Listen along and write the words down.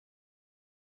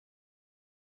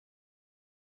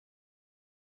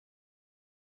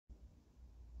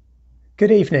Good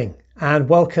evening and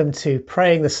welcome to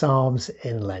Praying the Psalms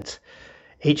in Lent.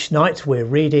 Each night we're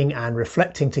reading and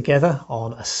reflecting together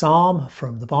on a psalm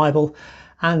from the Bible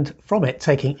and from it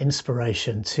taking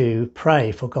inspiration to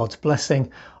pray for God's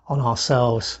blessing on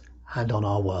ourselves and on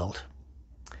our world.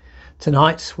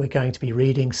 Tonight we're going to be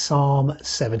reading Psalm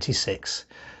 76.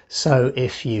 So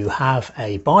if you have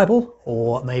a Bible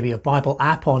or maybe a Bible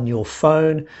app on your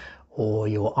phone or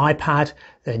your iPad,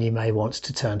 then you may want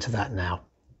to turn to that now.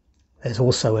 There's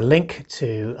also a link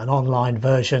to an online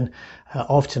version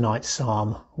of tonight's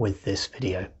psalm with this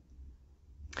video.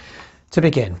 To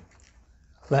begin,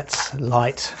 let's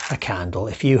light a candle.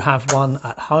 If you have one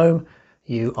at home,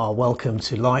 you are welcome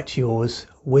to light yours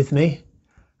with me.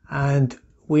 And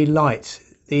we light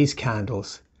these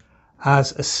candles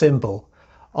as a symbol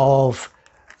of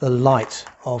the light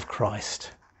of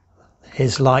Christ.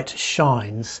 His light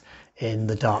shines in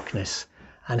the darkness,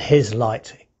 and his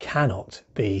light cannot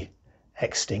be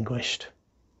extinguished.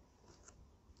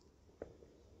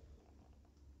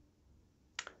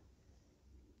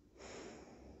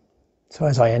 So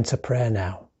as I enter prayer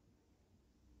now,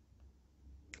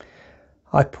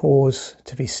 I pause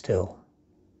to be still.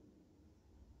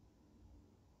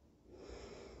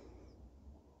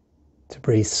 To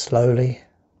breathe slowly,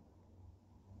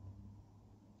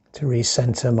 to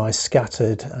recenter my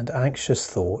scattered and anxious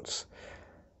thoughts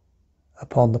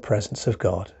upon the presence of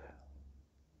God.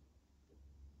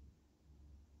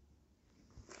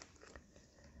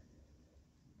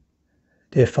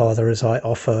 Dear Father, as I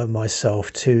offer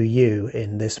myself to you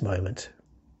in this moment,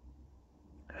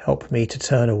 help me to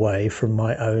turn away from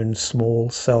my own small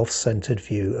self-centered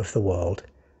view of the world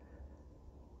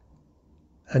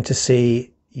and to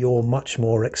see your much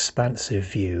more expansive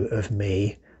view of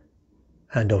me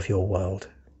and of your world.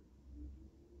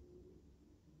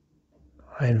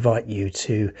 I invite you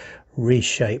to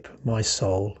reshape my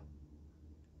soul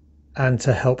and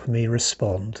to help me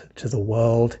respond to the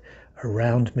world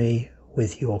around me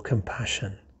with your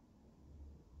compassion.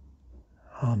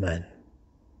 Amen.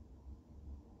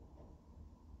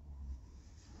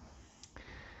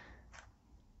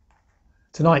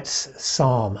 Tonight's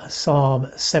psalm, Psalm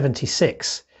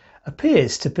 76,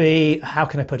 appears to be, how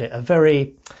can I put it, a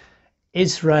very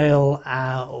Israel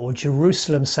or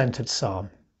Jerusalem-centered psalm.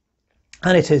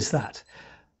 And it is that.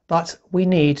 But we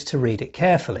need to read it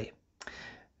carefully,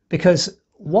 because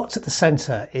what's at the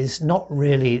centre is not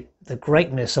really the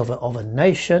greatness of a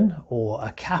nation or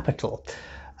a capital,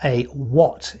 a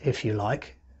what, if you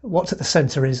like. What's at the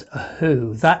centre is a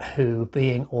who, that who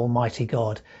being Almighty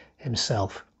God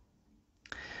himself.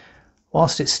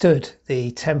 Whilst it stood,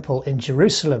 the temple in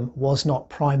Jerusalem was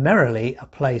not primarily a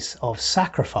place of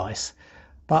sacrifice,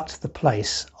 but the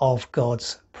place of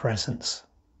God's presence.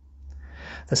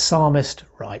 The psalmist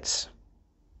writes,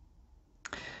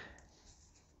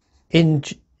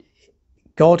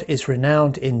 God is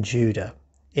renowned in Judah.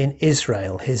 In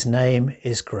Israel his name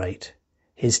is great.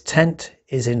 His tent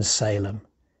is in Salem,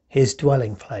 his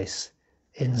dwelling place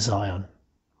in Zion.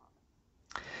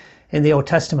 In the Old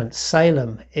Testament,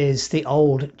 Salem is the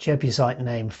old Jebusite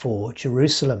name for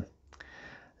Jerusalem.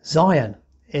 Zion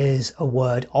is a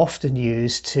word often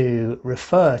used to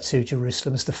refer to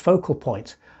Jerusalem as the focal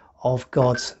point of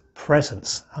God's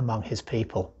presence among his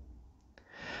people.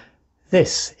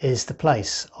 This is the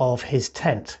place of his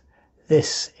tent.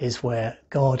 This is where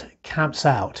God camps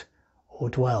out or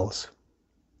dwells.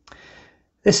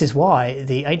 This is why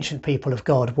the ancient people of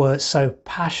God were so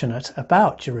passionate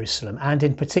about Jerusalem and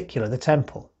in particular the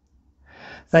temple.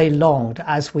 They longed,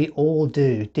 as we all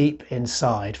do deep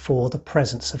inside, for the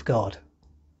presence of God.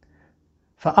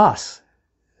 For us,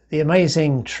 the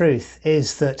amazing truth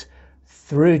is that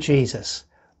through Jesus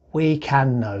we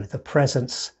can know the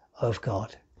presence of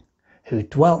God, who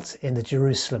dwelt in the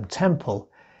Jerusalem temple,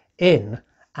 in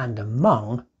and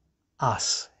among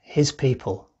us, his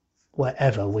people,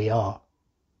 wherever we are.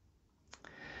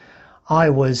 I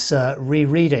was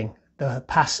rereading the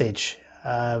passage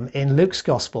in Luke's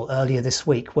Gospel earlier this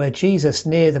week, where Jesus,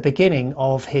 near the beginning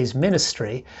of his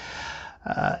ministry,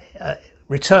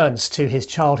 returns to his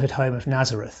childhood home of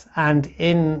Nazareth, and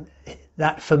in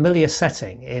that familiar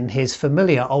setting, in his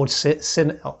familiar old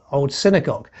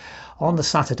synagogue, on the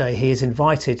Saturday he is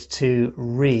invited to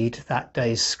read that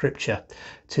day's scripture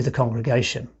to the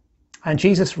congregation. And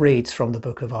Jesus reads from the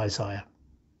book of Isaiah.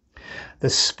 The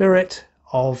Spirit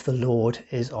of the Lord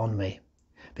is on me,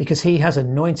 because he has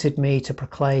anointed me to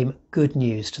proclaim good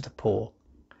news to the poor.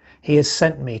 He has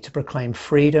sent me to proclaim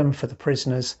freedom for the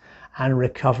prisoners and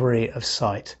recovery of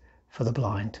sight for the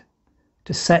blind,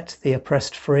 to set the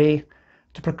oppressed free,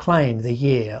 to proclaim the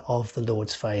year of the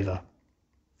Lord's favour.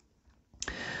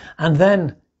 And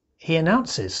then he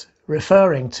announces,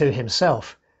 referring to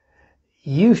himself,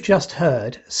 "You've just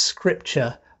heard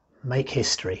Scripture make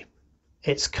history.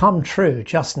 It's come true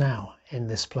just now in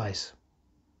this place."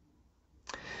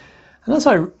 And as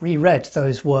I reread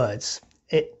those words,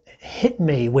 it hit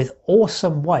me with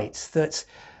awesome weight that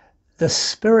the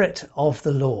Spirit of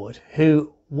the Lord,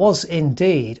 who was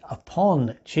indeed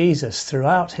upon Jesus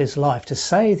throughout his life to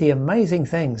say the amazing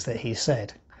things that he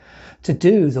said, to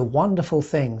do the wonderful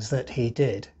things that he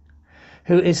did,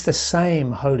 who is the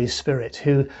same Holy Spirit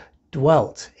who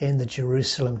dwelt in the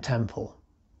Jerusalem temple.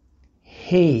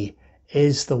 He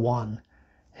is the one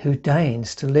who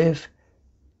deigns to live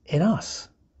in us,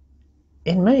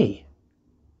 in me.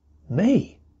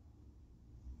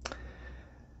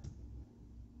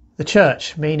 The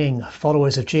church, meaning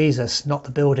followers of Jesus, not the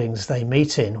buildings they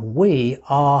meet in, we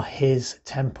are his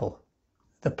temple,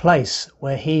 the place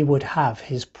where he would have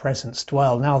his presence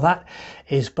dwell. Now that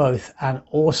is both an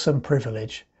awesome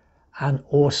privilege and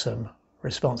awesome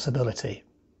responsibility.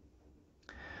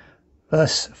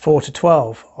 Verse 4 to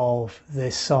 12 of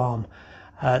this psalm,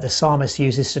 the psalmist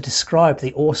uses to describe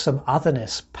the awesome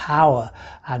otherness, power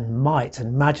and might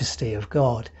and majesty of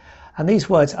God. And these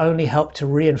words only help to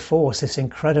reinforce this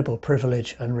incredible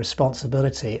privilege and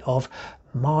responsibility of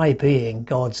my being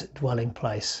God's dwelling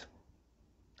place.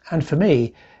 And for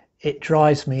me, it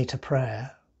drives me to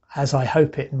prayer, as I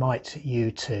hope it might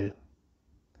you too.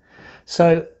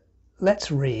 So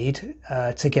let's read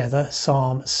together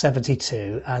Psalm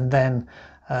 72 and then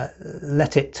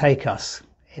let it take us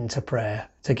into prayer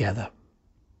together.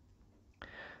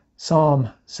 Psalm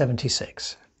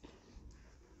 76.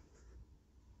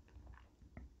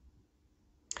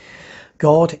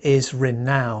 God is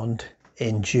renowned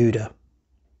in Judah.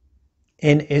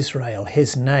 In Israel,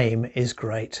 his name is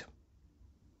great.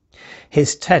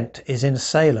 His tent is in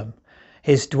Salem,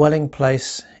 his dwelling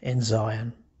place in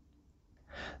Zion.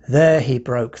 There he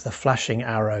broke the flashing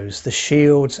arrows, the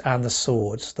shields and the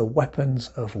swords, the weapons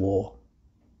of war.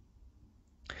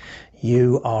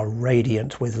 You are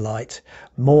radiant with light,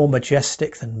 more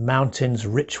majestic than mountains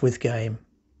rich with game.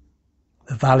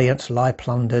 The valiant lie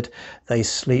plundered, they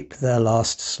sleep their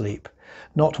last sleep.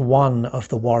 Not one of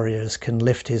the warriors can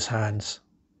lift his hands.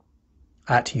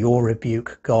 At your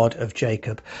rebuke, God of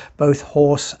Jacob, both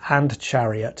horse and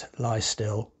chariot lie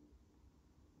still.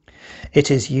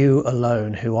 It is you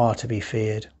alone who are to be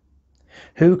feared.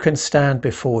 Who can stand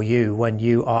before you when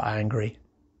you are angry?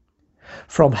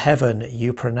 From heaven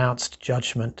you pronounced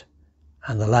judgment,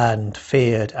 and the land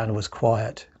feared and was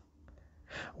quiet.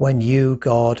 When you,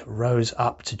 God, rose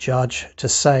up to judge, to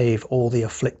save all the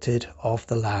afflicted of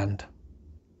the land.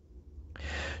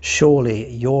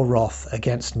 Surely your wrath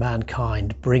against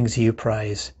mankind brings you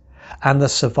praise, and the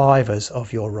survivors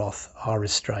of your wrath are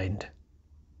restrained.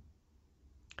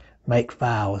 Make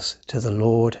vows to the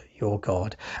Lord your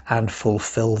God and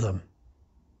fulfill them.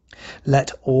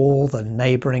 Let all the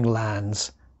neighbouring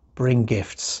lands bring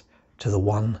gifts to the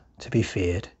one to be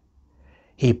feared.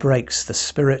 He breaks the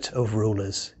spirit of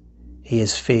rulers. He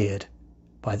is feared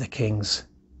by the kings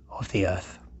of the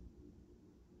earth.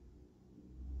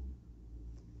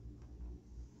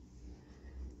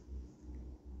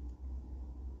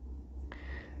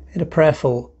 In a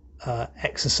prayerful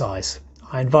exercise,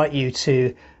 I invite you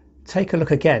to take a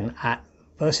look again at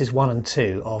verses 1 and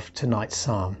 2 of tonight's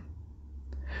psalm.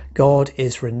 God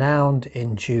is renowned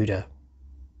in Judah.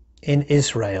 In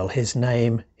Israel, his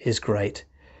name is great.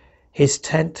 His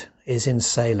tent is in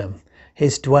Salem,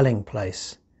 his dwelling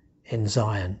place in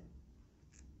Zion.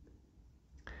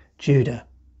 Judah,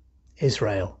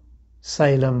 Israel,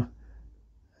 Salem,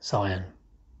 Zion.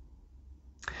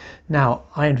 Now,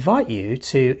 I invite you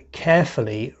to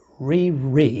carefully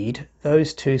reread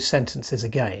those two sentences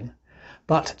again,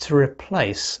 but to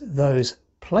replace those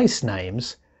place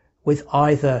names with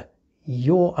either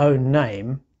your own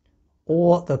name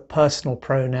or the personal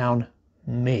pronoun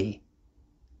me.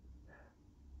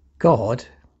 God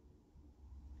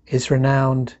is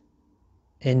renowned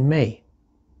in me.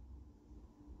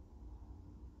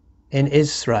 In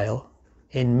Israel,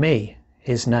 in me,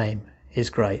 his name is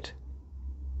great.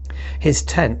 His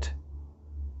tent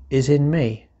is in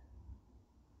me.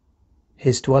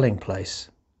 His dwelling place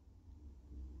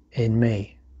in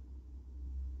me.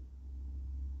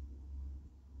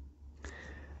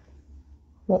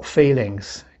 What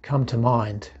feelings come to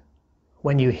mind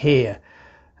when you hear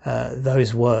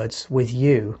those words with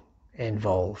you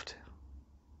involved?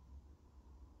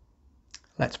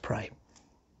 Let's pray.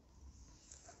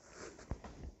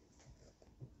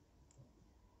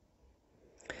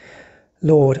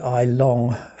 Lord, I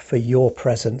long for your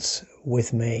presence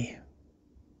with me.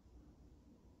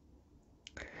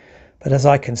 But as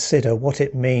I consider what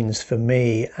it means for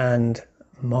me and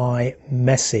my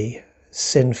messy,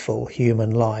 sinful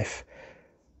human life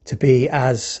to be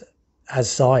as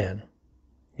Zion,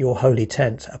 your holy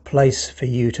tent, a place for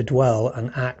you to dwell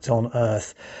and act on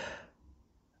earth,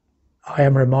 I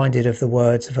am reminded of the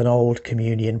words of an old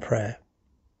communion prayer.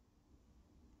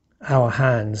 Our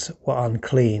hands were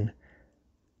unclean,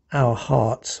 our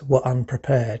hearts were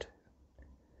unprepared.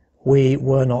 We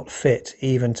were not fit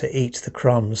even to eat the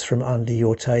crumbs from under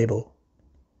your table.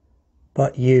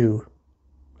 But you,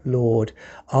 Lord,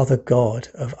 are the God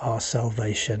of our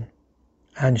salvation,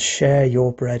 and share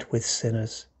your bread with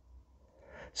sinners.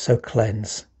 So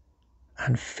cleanse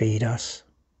and feed us.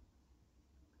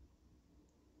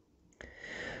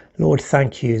 Lord,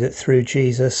 thank you that through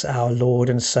Jesus, our Lord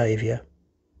and Saviour,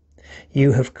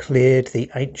 you have cleared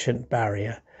the ancient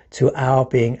barrier to our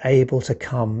being able to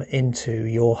come into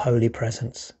your holy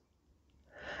presence,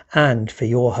 and for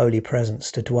your holy presence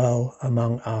to dwell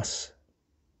among us.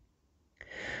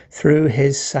 Through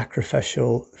his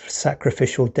sacrificial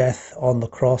death on the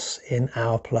cross in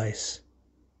our place,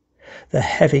 the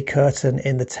heavy curtain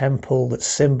in the temple that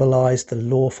symbolized the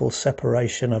lawful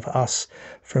separation of us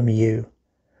from you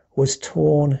was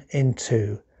torn in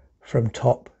two from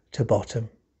top to bottom.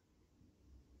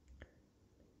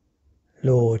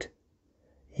 Lord,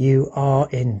 you are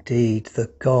indeed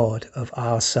the God of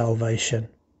our salvation,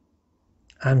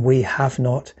 and we have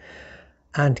not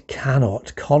and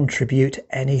cannot contribute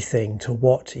anything to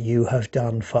what you have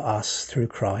done for us through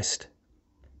Christ.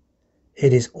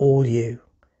 It is all you,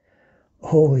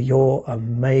 all your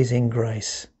amazing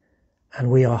grace, and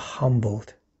we are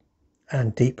humbled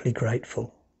and deeply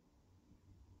grateful.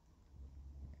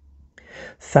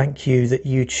 Thank you that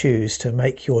you choose to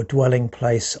make your dwelling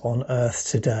place on earth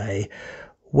today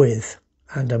with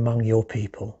and among your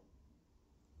people.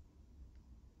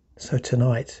 So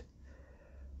tonight,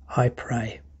 I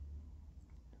pray,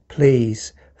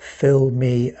 please fill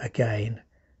me again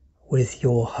with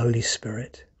your Holy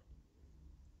Spirit.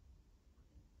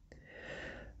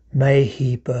 May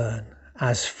he burn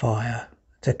as fire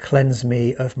to cleanse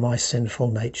me of my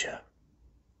sinful nature,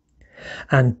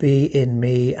 and be in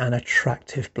me an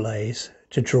attractive blaze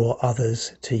to draw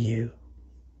others to you.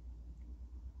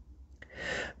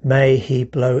 May he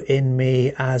blow in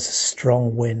me as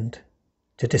strong wind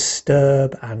to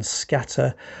disturb and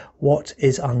scatter what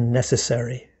is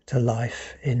unnecessary to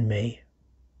life in me,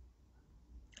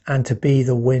 and to be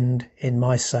the wind in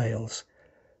my sails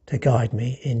to guide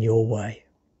me in your way.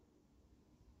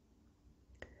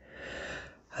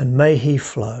 And may he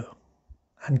flow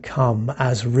and come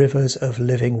as rivers of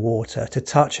living water to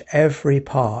touch every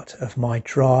part of my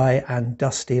dry and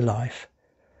dusty life,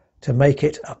 to make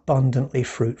it abundantly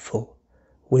fruitful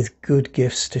with good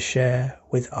gifts to share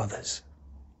with others,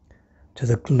 to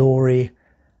the glory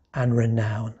and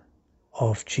renown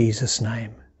of Jesus'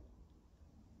 name.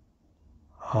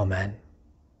 Amen.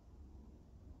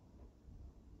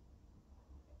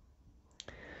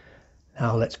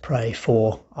 Now let's pray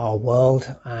for our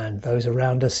world and those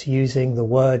around us using the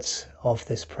words of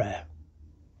this prayer.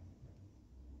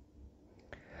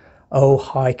 O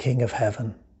High King of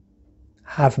Heaven,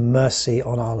 have mercy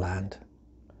on our land.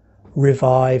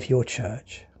 Revive your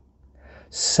church.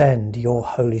 Send your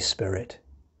Holy Spirit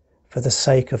for the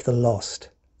sake of the lost,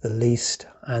 the least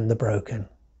and the broken.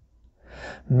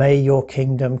 May your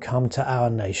kingdom come to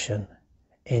our nation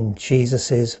in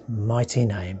Jesus' mighty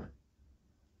name.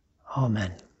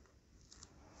 Amen.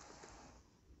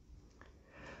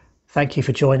 Thank you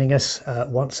for joining us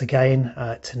once again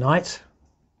tonight.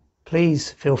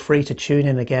 Please feel free to tune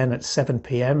in again at 7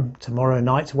 p.m. tomorrow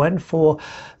night, when for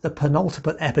the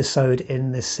penultimate episode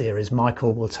in this series,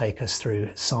 Michael will take us through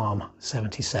Psalm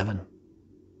 77.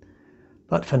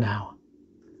 But for now,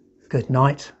 good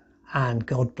night and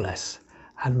God bless,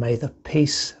 and may the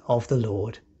peace of the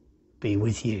Lord be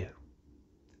with you.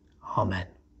 Amen.